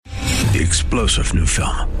The explosive new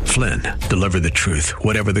film, Flynn, deliver the truth,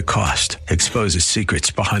 whatever the cost. Exposes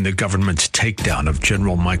secrets behind the government's takedown of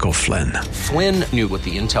General Michael Flynn. Flynn knew what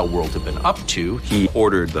the intel world had been up to. He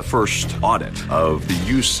ordered the first audit of the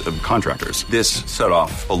use of contractors. This set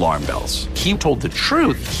off alarm bells. He told the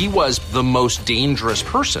truth. He was the most dangerous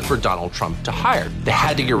person for Donald Trump to hire. They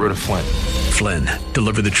had to get rid of Flynn. Flynn,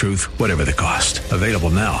 deliver the truth, whatever the cost. Available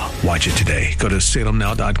now. Watch it today. Go to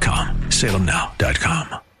salemnow.com.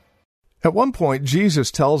 salemnow.com. At one point,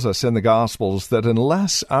 Jesus tells us in the Gospels that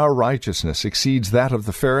unless our righteousness exceeds that of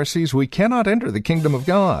the Pharisees, we cannot enter the kingdom of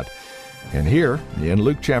God. And here, in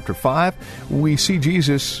Luke chapter 5, we see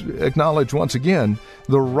Jesus acknowledge once again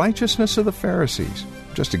the righteousness of the Pharisees.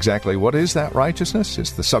 Just exactly what is that righteousness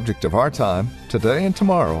is the subject of our time today and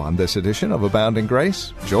tomorrow on this edition of Abounding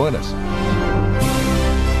Grace. Join us.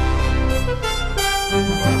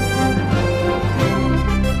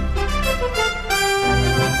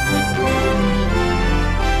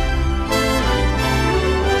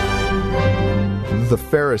 The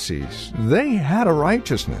Pharisees, they had a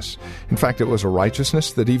righteousness. In fact, it was a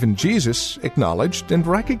righteousness that even Jesus acknowledged and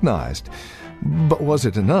recognized. But was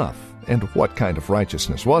it enough? And what kind of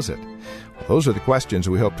righteousness was it? Well, those are the questions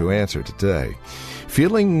we hope to answer today.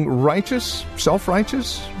 Feeling righteous,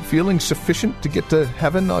 self-righteous, feeling sufficient to get to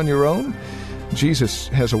heaven on your own? Jesus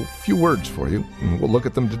has a few words for you, and we'll look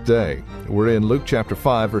at them today. We're in Luke chapter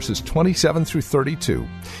 5, verses 27 through 32.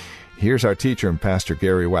 Here's our teacher and pastor,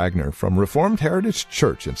 Gary Wagner, from Reformed Heritage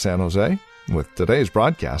Church in San Jose, with today's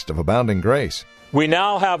broadcast of Abounding Grace. We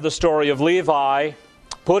now have the story of Levi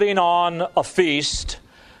putting on a feast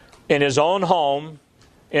in his own home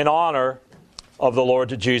in honor of the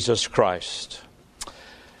Lord Jesus Christ.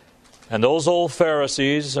 And those old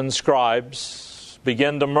Pharisees and scribes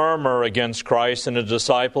begin to murmur against Christ and his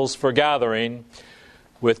disciples for gathering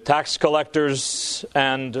with tax collectors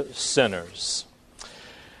and sinners.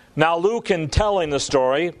 Now Luke, in telling the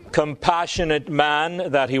story, compassionate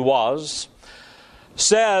man that he was,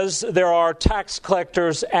 says there are tax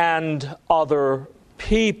collectors and other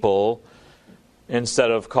people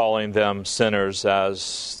instead of calling them sinners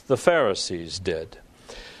as the Pharisees did.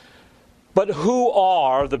 But who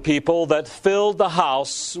are the people that filled the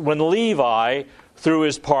house when Levi threw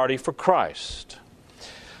his party for Christ?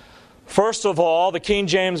 First of all, the King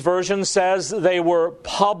James Version says they were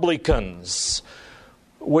publicans,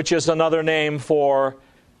 which is another name for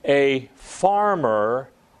a farmer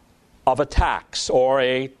of a tax or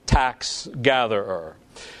a tax gatherer.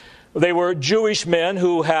 They were Jewish men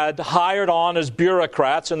who had hired on as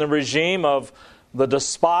bureaucrats in the regime of the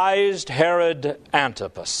despised Herod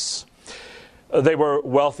Antipas. They were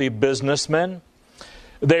wealthy businessmen.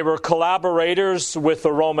 They were collaborators with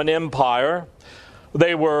the Roman Empire.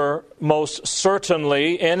 They were most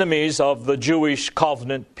certainly enemies of the Jewish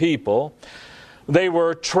covenant people. They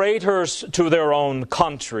were traitors to their own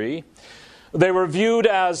country. They were viewed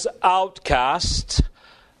as outcasts.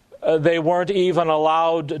 They weren't even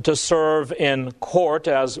allowed to serve in court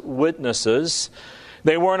as witnesses.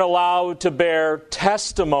 They weren't allowed to bear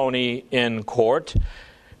testimony in court.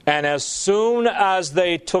 And as soon as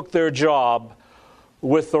they took their job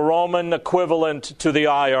with the Roman equivalent to the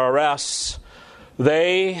IRS,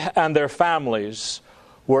 they and their families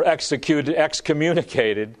were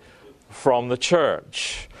excommunicated from the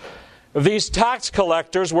church. These tax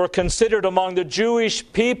collectors were considered among the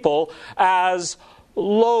Jewish people as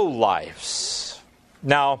lowlifes.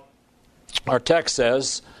 Now, our text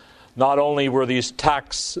says not only were these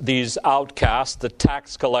outcasts, the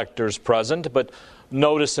tax collectors present, but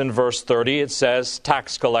notice in verse 30 it says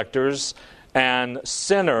tax collectors and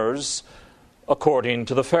sinners according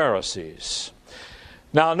to the Pharisees.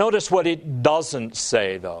 Now, notice what it doesn't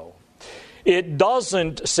say, though. It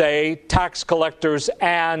doesn't say tax collectors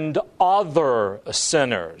and other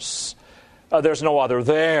sinners. There's no other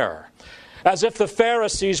there. As if the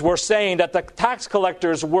Pharisees were saying that the tax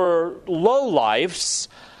collectors were lowlifes,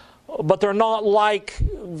 but they're not like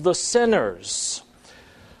the sinners.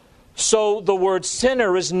 So the word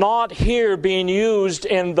sinner is not here being used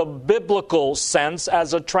in the biblical sense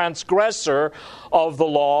as a transgressor of the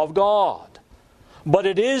law of God. But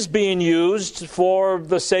it is being used for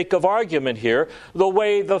the sake of argument here, the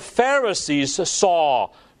way the Pharisees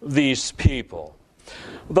saw these people.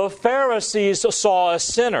 The Pharisees saw a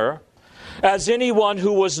sinner as anyone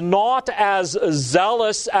who was not as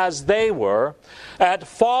zealous as they were at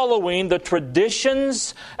following the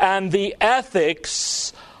traditions and the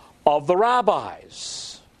ethics of the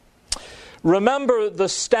rabbis. Remember the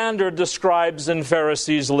standard the scribes and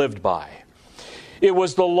Pharisees lived by. It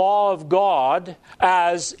was the law of God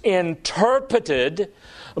as interpreted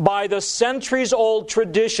by the centuries-old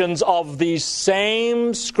traditions of these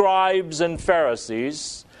same scribes and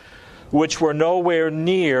Pharisees, which were nowhere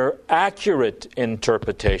near accurate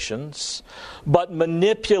interpretations, but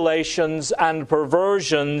manipulations and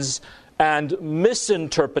perversions and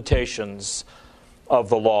misinterpretations of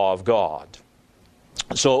the law of God.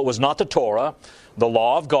 So it was not the Torah, the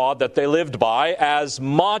law of God, that they lived by, as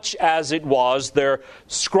much as it was their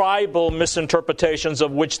scribal misinterpretations,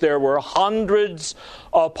 of which there were hundreds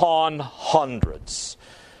upon hundreds.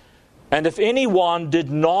 And if anyone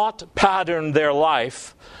did not pattern their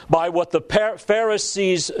life by what the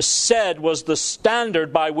Pharisees said was the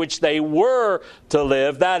standard by which they were to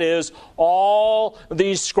live, that is, all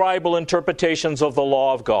these scribal interpretations of the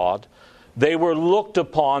law of God, they were looked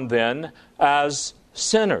upon then as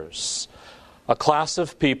sinners, a class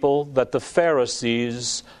of people that the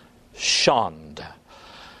Pharisees shunned.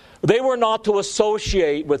 They were not to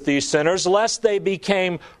associate with these sinners lest they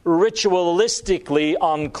became ritualistically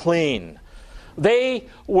unclean. They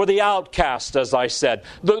were the outcasts, as I said,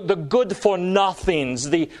 the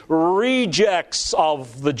good-for-nothings, the rejects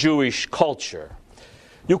of the Jewish culture.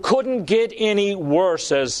 You couldn't get any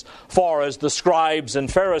worse as far as the scribes and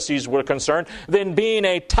Pharisees were concerned than being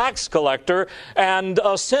a tax collector and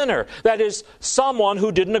a sinner. That is, someone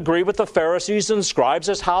who didn't agree with the Pharisees and scribes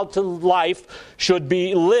as how life should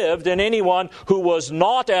be lived, and anyone who was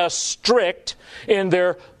not as strict in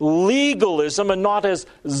their legalism and not as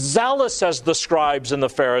zealous as the scribes and the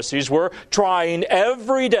Pharisees were, trying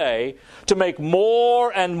every day to make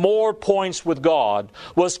more and more points with God,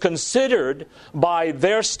 was considered by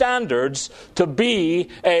their standards to be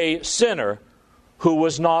a sinner who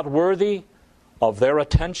was not worthy of their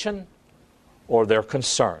attention or their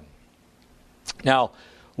concern. Now,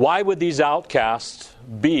 why would these outcasts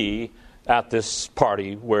be at this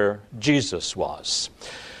party where Jesus was?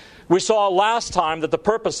 We saw last time that the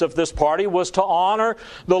purpose of this party was to honor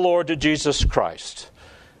the Lord Jesus Christ.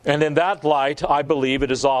 And in that light, I believe it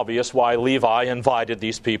is obvious why Levi invited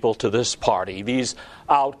these people to this party, these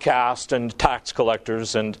outcasts and tax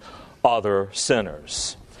collectors and other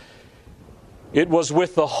sinners. It was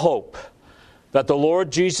with the hope that the Lord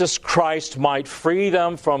Jesus Christ might free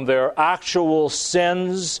them from their actual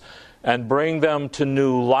sins and bring them to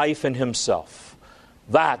new life in Himself.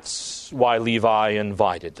 That's why Levi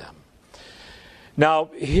invited them. Now,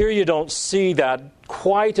 here you don't see that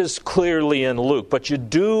quite as clearly in Luke, but you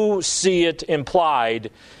do see it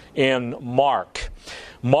implied in Mark.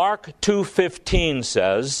 Mark 2:15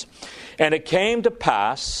 says, "And it came to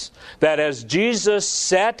pass that as Jesus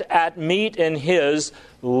sat at meat in his,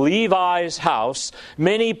 Levi's house,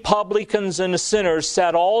 many publicans and sinners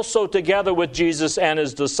sat also together with Jesus and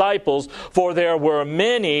his disciples, for there were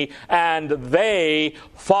many, and they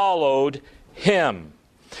followed him."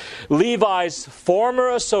 Levi's former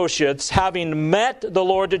associates, having met the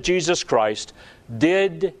Lord Jesus Christ,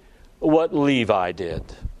 did what Levi did.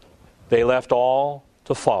 They left all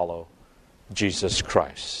to follow Jesus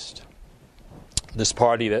Christ. This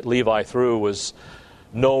party that Levi threw was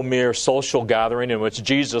no mere social gathering in which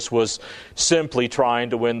Jesus was simply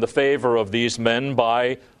trying to win the favor of these men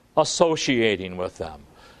by associating with them.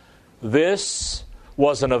 This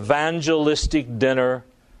was an evangelistic dinner,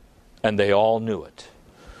 and they all knew it.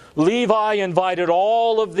 Levi invited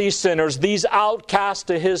all of these sinners, these outcasts,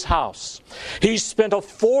 to his house. He spent a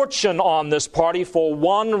fortune on this party for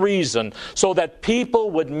one reason, so that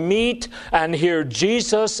people would meet and hear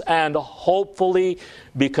Jesus and hopefully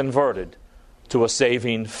be converted to a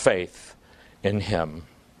saving faith in Him.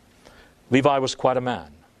 Levi was quite a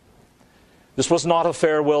man. This was not a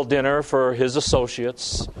farewell dinner for his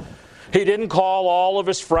associates. He didn't call all of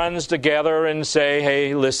his friends together and say,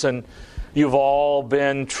 "Hey, listen, you've all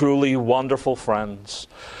been truly wonderful friends.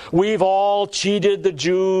 We've all cheated the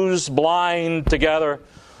Jews blind together.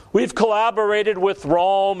 We've collaborated with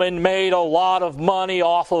Rome and made a lot of money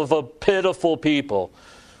off of a pitiful people.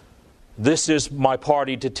 This is my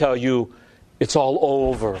party to tell you it's all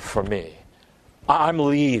over for me. I'm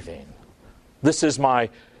leaving. This is my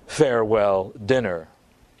farewell dinner."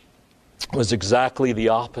 It was exactly the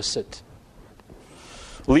opposite.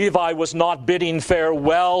 Levi was not bidding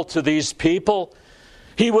farewell to these people.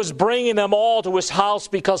 He was bringing them all to his house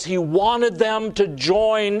because he wanted them to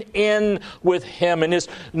join in with him in his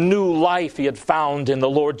new life he had found in the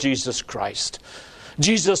Lord Jesus Christ.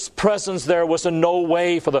 Jesus' presence there was in no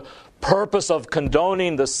way for the purpose of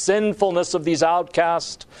condoning the sinfulness of these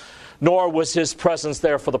outcasts, nor was his presence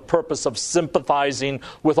there for the purpose of sympathizing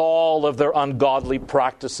with all of their ungodly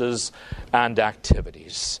practices and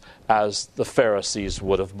activities, as the Pharisees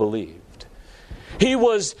would have believed. He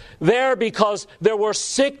was there because there were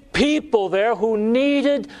sick people there who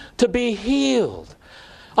needed to be healed.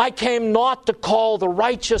 I came not to call the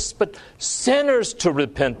righteous, but sinners to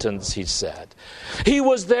repentance, he said. He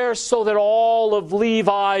was there so that all of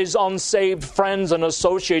Levi's unsaved friends and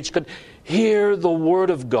associates could hear the Word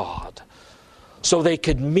of God, so they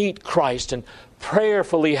could meet Christ and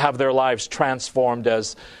prayerfully have their lives transformed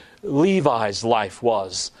as Levi's life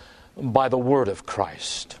was by the Word of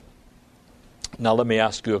Christ. Now let me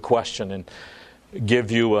ask you a question and give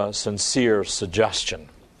you a sincere suggestion.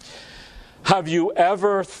 Have you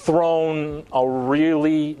ever thrown a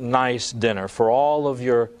really nice dinner for all of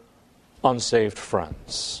your unsaved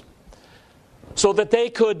friends, so that they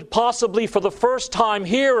could possibly for the first time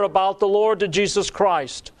hear about the Lord Jesus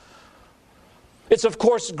Christ? It's of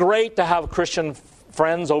course great to have Christian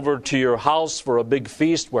friends over to your house for a big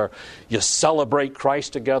feast where you celebrate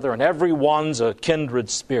Christ together and everyone's a kindred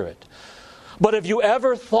spirit. But have you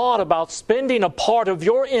ever thought about spending a part of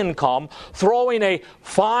your income throwing a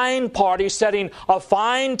fine party, setting a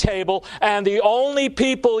fine table, and the only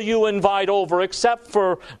people you invite over, except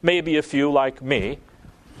for maybe a few like me,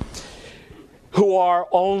 who are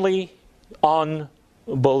only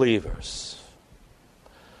unbelievers?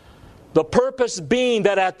 The purpose being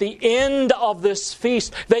that at the end of this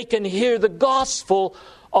feast, they can hear the gospel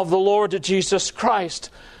of the Lord Jesus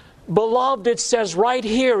Christ. Beloved, it says right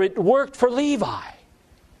here, it worked for Levi.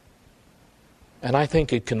 And I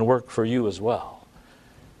think it can work for you as well.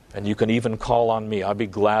 And you can even call on me. I'd be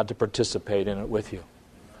glad to participate in it with you.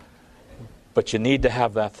 But you need to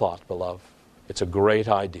have that thought, beloved. It's a great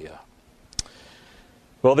idea.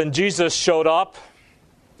 Well, then Jesus showed up.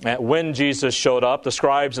 And when Jesus showed up, the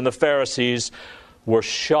scribes and the Pharisees were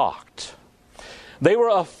shocked. They were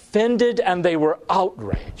offended and they were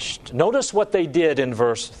outraged. Notice what they did in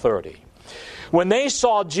verse 30. When they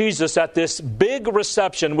saw Jesus at this big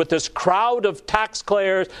reception with this crowd of tax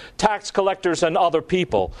collectors and other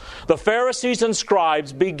people, the Pharisees and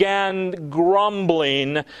scribes began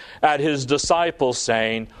grumbling at his disciples,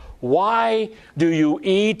 saying, "Why do you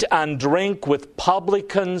eat and drink with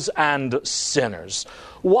publicans and sinners?"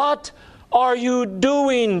 What are you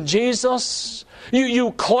doing, Jesus?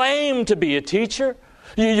 You claim to be a teacher.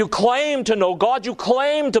 You claim to know God. You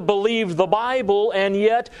claim to believe the Bible, and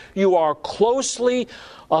yet you are closely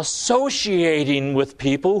associating with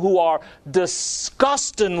people who are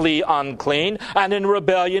disgustingly unclean and in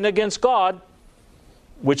rebellion against God,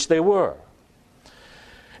 which they were.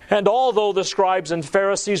 And although the scribes and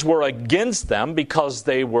Pharisees were against them because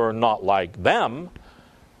they were not like them,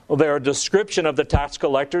 their description of the tax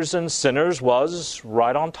collectors and sinners was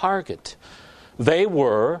right on target. They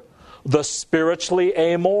were the spiritually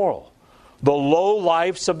amoral, the low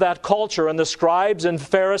lives of that culture, and the scribes and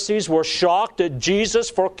Pharisees were shocked at Jesus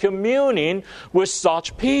for communing with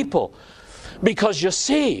such people. Because you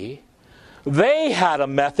see, they had a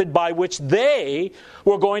method by which they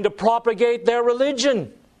were going to propagate their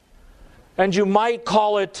religion. And you might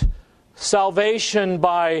call it salvation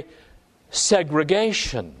by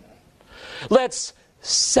segregation. Let's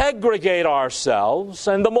segregate ourselves,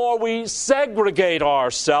 and the more we segregate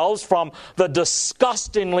ourselves from the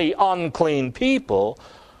disgustingly unclean people,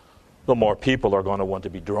 the more people are going to want to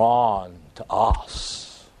be drawn to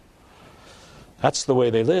us. That's the way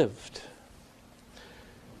they lived.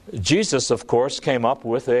 Jesus, of course, came up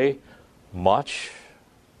with a much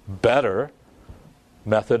better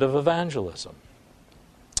method of evangelism.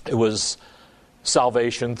 It was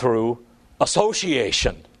salvation through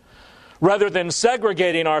association. Rather than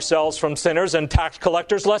segregating ourselves from sinners and tax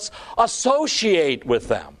collectors, let's associate with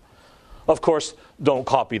them. Of course, don't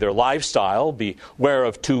copy their lifestyle. Beware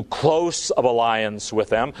of too close of alliance with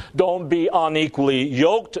them. Don't be unequally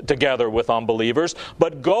yoked together with unbelievers,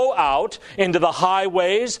 but go out into the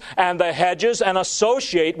highways and the hedges and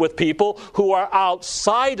associate with people who are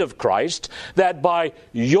outside of Christ, that by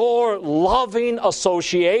your loving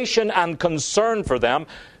association and concern for them,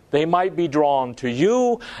 they might be drawn to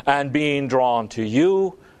you, and being drawn to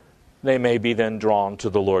you, they may be then drawn to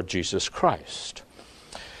the Lord Jesus Christ.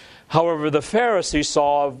 However, the Pharisees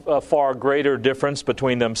saw a far greater difference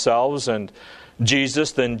between themselves and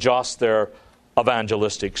Jesus than just their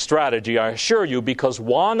evangelistic strategy, I assure you, because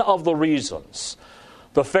one of the reasons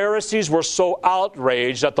the Pharisees were so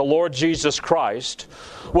outraged at the Lord Jesus Christ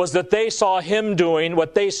was that they saw Him doing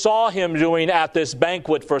what they saw Him doing at this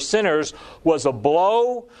banquet for sinners was a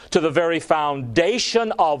blow to the very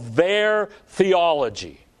foundation of their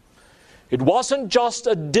theology. It wasn't just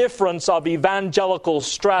a difference of evangelical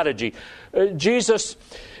strategy. Jesus,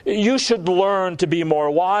 you should learn to be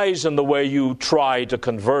more wise in the way you try to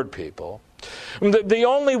convert people. The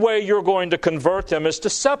only way you're going to convert them is to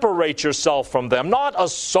separate yourself from them, not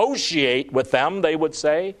associate with them, they would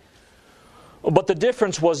say. But the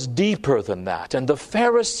difference was deeper than that, and the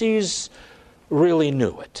Pharisees really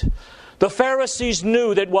knew it. The Pharisees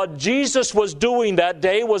knew that what Jesus was doing that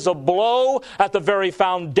day was a blow at the very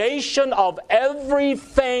foundation of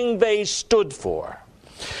everything they stood for.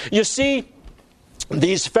 You see,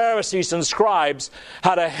 these Pharisees and scribes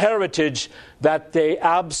had a heritage that they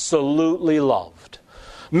absolutely loved.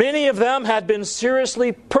 Many of them had been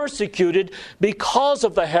seriously persecuted because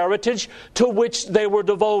of the heritage to which they were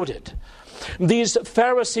devoted. These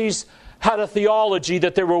Pharisees had a theology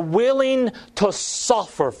that they were willing to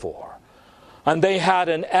suffer for. And they had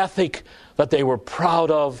an ethic that they were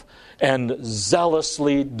proud of and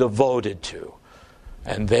zealously devoted to.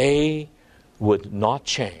 And they would not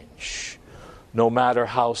change, no matter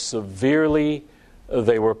how severely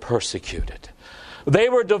they were persecuted. They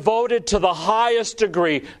were devoted to the highest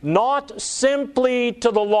degree, not simply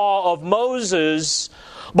to the law of Moses,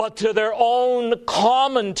 but to their own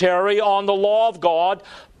commentary on the law of God,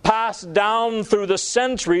 passed down through the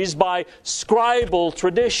centuries by scribal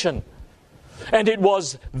tradition. And it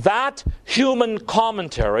was that human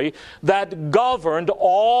commentary that governed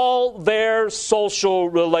all their social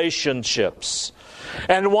relationships.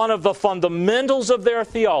 And one of the fundamentals of their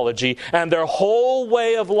theology and their whole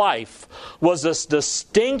way of life was this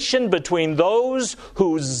distinction between those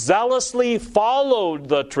who zealously followed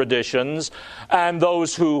the traditions and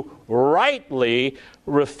those who rightly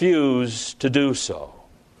refused to do so.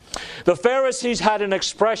 The Pharisees had an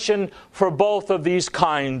expression for both of these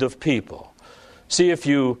kind of people. See if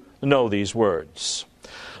you know these words.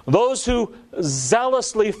 Those who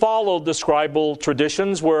zealously followed the scribal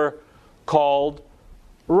traditions were called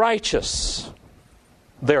righteous,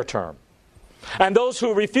 their term. And those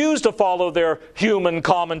who refused to follow their human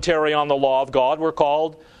commentary on the law of God were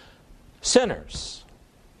called sinners.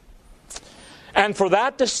 And for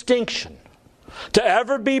that distinction to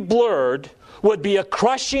ever be blurred would be a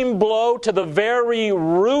crushing blow to the very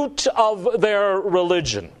root of their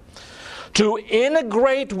religion. To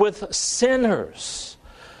integrate with sinners,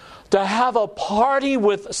 to have a party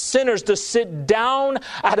with sinners, to sit down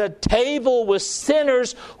at a table with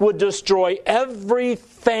sinners would destroy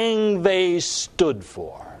everything they stood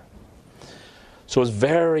for. So it's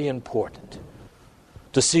very important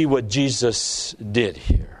to see what Jesus did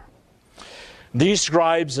here. These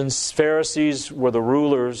scribes and Pharisees were the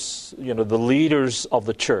rulers, the leaders of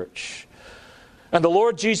the church. And the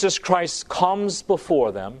Lord Jesus Christ comes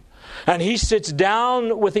before them, and He sits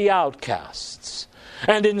down with the outcasts.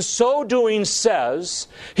 And in so doing says,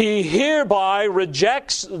 He hereby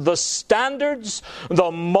rejects the standards,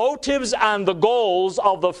 the motives, and the goals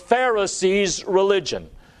of the Pharisees' religion.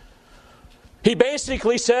 He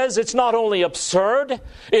basically says it's not only absurd,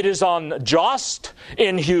 it is unjust,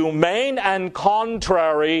 inhumane, and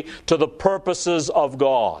contrary to the purposes of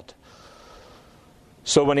God.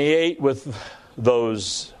 So when He ate with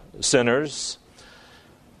those sinners,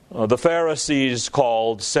 the Pharisees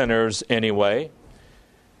called sinners anyway,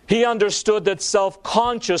 He understood that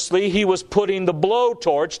self-consciously He was putting the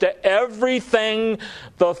blowtorch to everything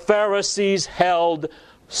the Pharisees held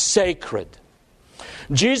sacred.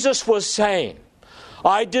 Jesus was saying,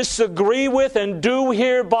 I disagree with and do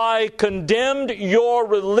hereby condemn your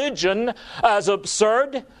religion as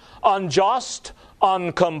absurd, unjust,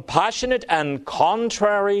 uncompassionate, and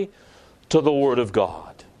contrary to the Word of God.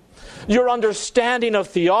 Your understanding of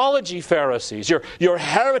theology, Pharisees, your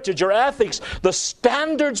heritage, your ethics, the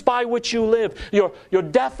standards by which you live, your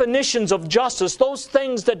definitions of justice, those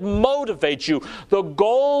things that motivate you, the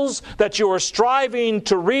goals that you are striving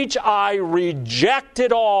to reach, I reject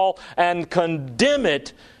it all and condemn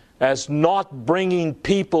it as not bringing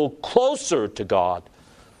people closer to God,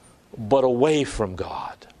 but away from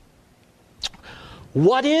God.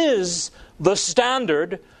 What is the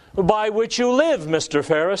standard by which you live, Mr.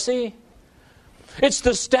 Pharisee? It's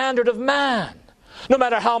the standard of man. No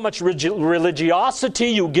matter how much religiosity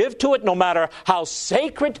you give to it, no matter how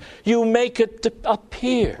sacred you make it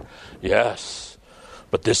appear. Yes,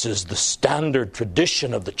 but this is the standard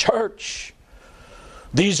tradition of the church.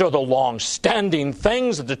 These are the long-standing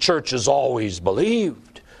things that the church has always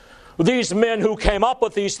believed. These men who came up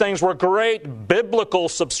with these things were great biblical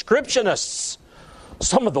subscriptionists.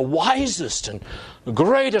 Some of the wisest and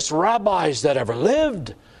greatest rabbis that ever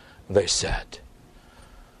lived, they said.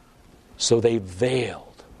 So they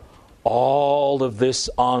veiled all of this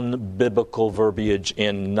unbiblical verbiage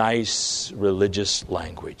in nice religious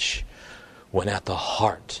language, when at the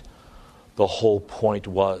heart, the whole point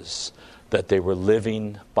was that they were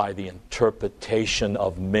living by the interpretation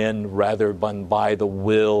of men rather than by the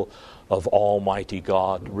will of Almighty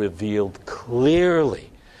God revealed clearly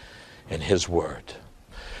in His Word.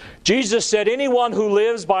 Jesus said, anyone who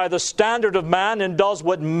lives by the standard of man and does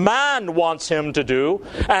what man wants him to do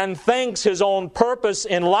and thinks his own purpose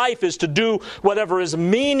in life is to do whatever is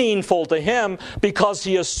meaningful to him because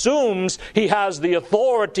he assumes he has the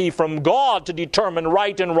authority from God to determine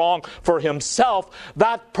right and wrong for himself,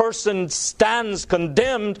 that person stands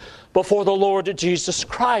condemned before the Lord Jesus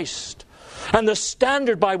Christ. And the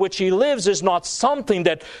standard by which he lives is not something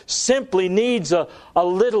that simply needs a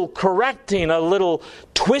little correcting, a little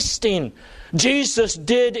twisting. Jesus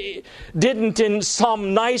didn't in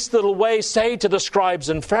some nice little way say to the scribes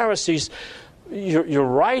and Pharisees, you're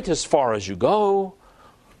right as far as you go.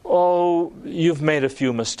 Oh, you've made a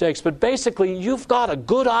few mistakes. But basically, you've got a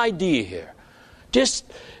good idea here.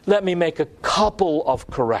 Just let me make a couple of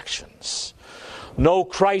corrections. No,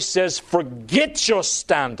 Christ says, forget your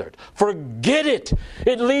standard. Forget it.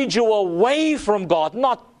 It leads you away from God,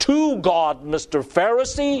 not to God, Mr.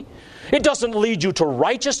 Pharisee. It doesn't lead you to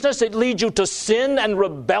righteousness. It leads you to sin and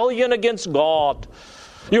rebellion against God.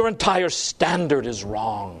 Your entire standard is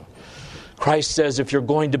wrong. Christ says, if you're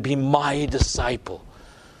going to be my disciple,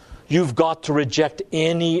 you've got to reject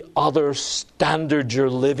any other standard you're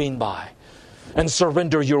living by and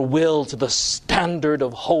surrender your will to the standard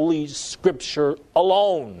of Holy Scripture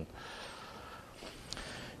alone.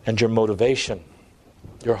 And your motivation,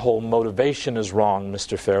 your whole motivation is wrong,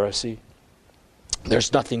 Mr. Pharisee.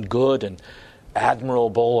 There's nothing good and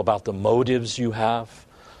admirable about the motives you have.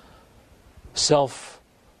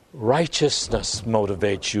 Self-righteousness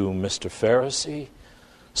motivates you, Mr. Pharisee.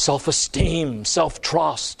 Self-esteem,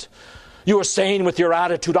 self-trust. You are saying with your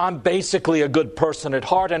attitude, I'm basically a good person at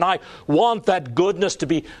heart, and I want that goodness to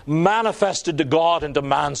be manifested to God and to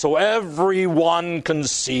man so everyone can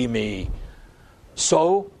see me.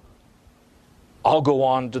 So, I'll go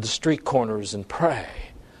on to the street corners and pray.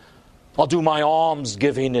 I'll do my alms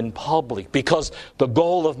giving in public because the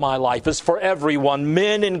goal of my life is for everyone,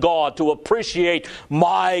 men and God, to appreciate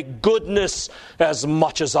my goodness as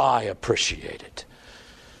much as I appreciate it.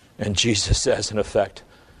 And Jesus says, in effect,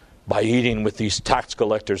 by eating with these tax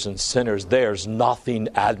collectors and sinners, there's nothing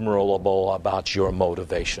admirable about your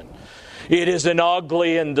motivation. It is an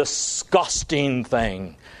ugly and disgusting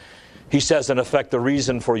thing. He says, in effect, the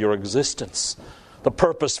reason for your existence, the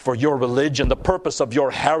purpose for your religion, the purpose of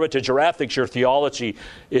your heritage, your ethics, your theology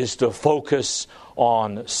is to focus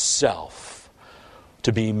on self,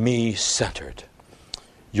 to be me-centered.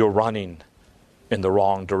 You're running in the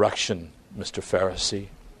wrong direction, Mr. Pharisee.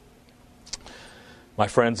 My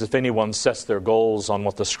friends, if anyone sets their goals on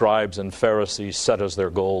what the scribes and Pharisees set as their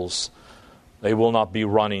goals, they will not be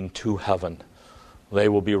running to heaven. They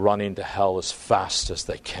will be running to hell as fast as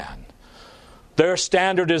they can. Their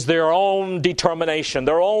standard is their own determination,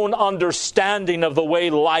 their own understanding of the way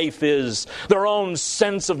life is, their own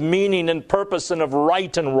sense of meaning and purpose and of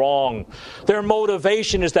right and wrong. Their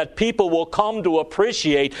motivation is that people will come to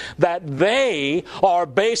appreciate that they are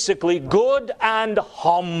basically good and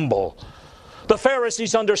humble. The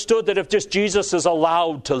Pharisees understood that if just Jesus is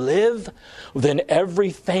allowed to live, then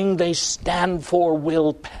everything they stand for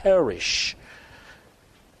will perish.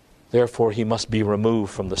 Therefore, he must be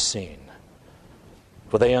removed from the scene.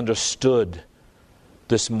 For they understood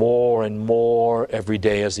this more and more every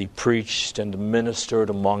day as he preached and ministered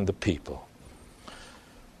among the people.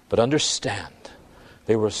 But understand,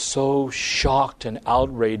 they were so shocked and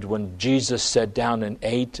outraged when Jesus sat down and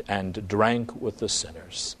ate and drank with the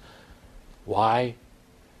sinners. Why?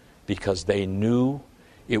 Because they knew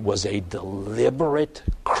it was a deliberate,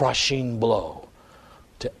 crushing blow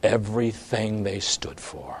to everything they stood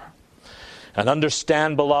for. And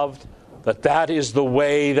understand, beloved, that is the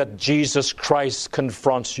way that Jesus Christ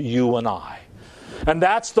confronts you and I. And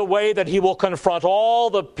that's the way that he will confront all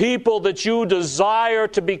the people that you desire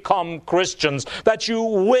to become Christians, that you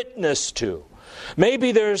witness to.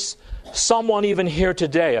 Maybe there's someone even here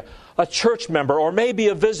today, a church member, or maybe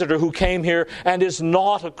a visitor who came here and is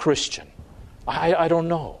not a Christian. I don't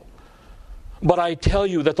know. But I tell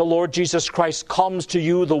you that the Lord Jesus Christ comes to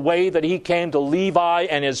you the way that he came to Levi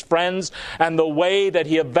and his friends, and the way that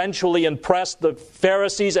he eventually impressed the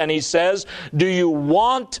Pharisees, and he says, do you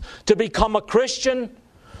want to become a Christian?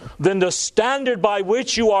 Then the standard by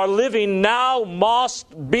which you are living now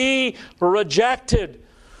must be rejected.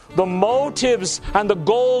 The motives and the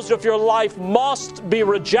goals of your life must be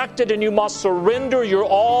rejected, and you must surrender your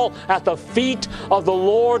all at the feet of the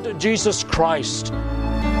Lord Jesus Christ.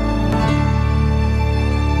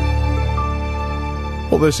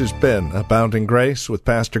 Well, this has been Abounding Grace with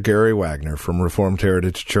Pastor Gary Wagner from Reformed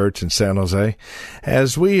Heritage Church in San Jose.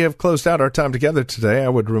 As we have closed out our time together today, I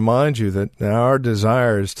would remind you that our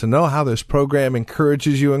desire is to know how this program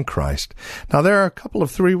encourages you in Christ. Now, there are a couple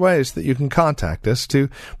of 3 ways that you can contact us to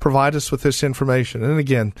provide us with this information. And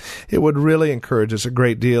again, it would really encourage us a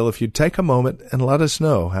great deal if you'd take a moment and let us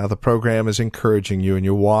know how the program is encouraging you in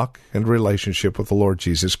your walk and relationship with the Lord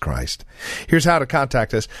Jesus Christ. Here's how to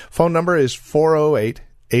contact us. Phone number is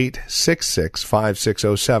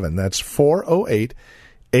 408-866-5607. That's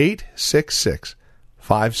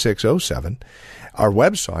 408-866-5607. Our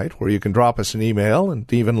website, where you can drop us an email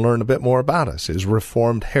and even learn a bit more about us, is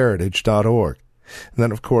reformedheritage.org. And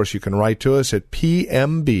then, of course, you can write to us at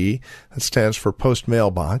PMB, that stands for Post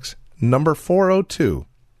Mailbox, number 402,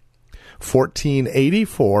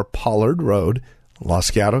 1484 Pollard Road,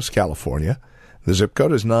 Los Gatos, California. The zip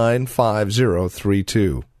code is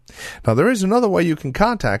 95032. Now, there is another way you can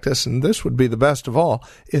contact us, and this would be the best of all,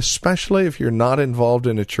 especially if you're not involved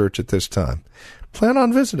in a church at this time. Plan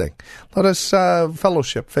on visiting. Let us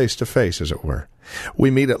fellowship face-to-face, as it were.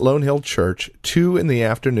 We meet at Lone Hill Church, 2 in the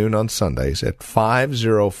afternoon on Sundays at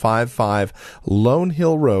 5055 Lone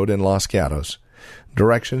Hill Road in Los Gatos.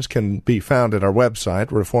 Directions can be found at our website,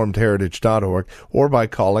 reformedheritage.org, or by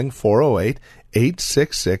calling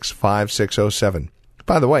 408-866-5607.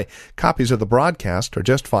 By the way, copies of the broadcast are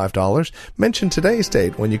just $5. Mention today's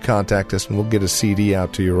date when you contact us, and we'll get a CD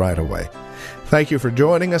out to you right away. Thank you for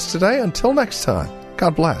joining us today. Until next time,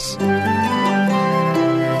 God bless.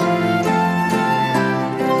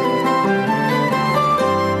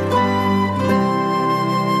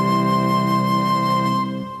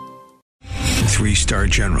 3-star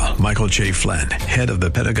General Michael J. Flynn, head of the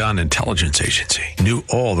Pentagon Intelligence Agency, knew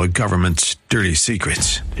all the government's dirty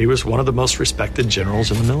secrets. He was one of the most respected generals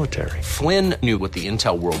in the military. Flynn knew what the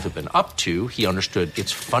intel world had been up to. He understood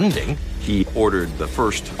its funding. He ordered the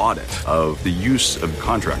first audit of the use of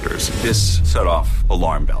contractors. This set off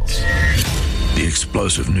alarm bells. The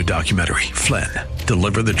explosive new documentary, Flynn,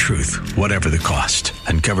 Deliver the Truth, Whatever the Cost,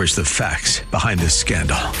 uncovers the facts behind this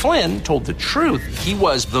scandal. Flynn told the truth. He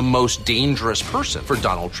was the most dangerous person for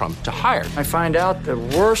Donald Trump to hire. I find out the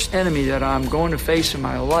worst enemy that I'm going to face in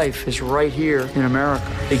my life is right here in America.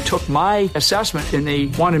 They took my assessment and they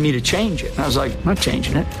wanted me to change it. And I was like, I'm not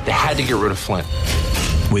changing it. They had to get rid of Flynn.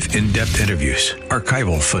 With in-depth interviews,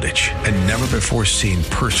 archival footage, and never-before-seen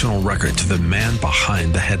personal records of the man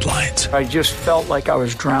behind the headlines. I just felt like I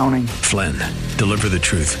was drowning. Flynn, Deliver the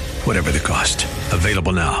Truth, Whatever the Cost.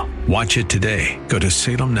 Available now. Watch it today. Go to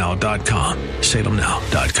salemnow.com.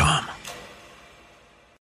 salemnow.com.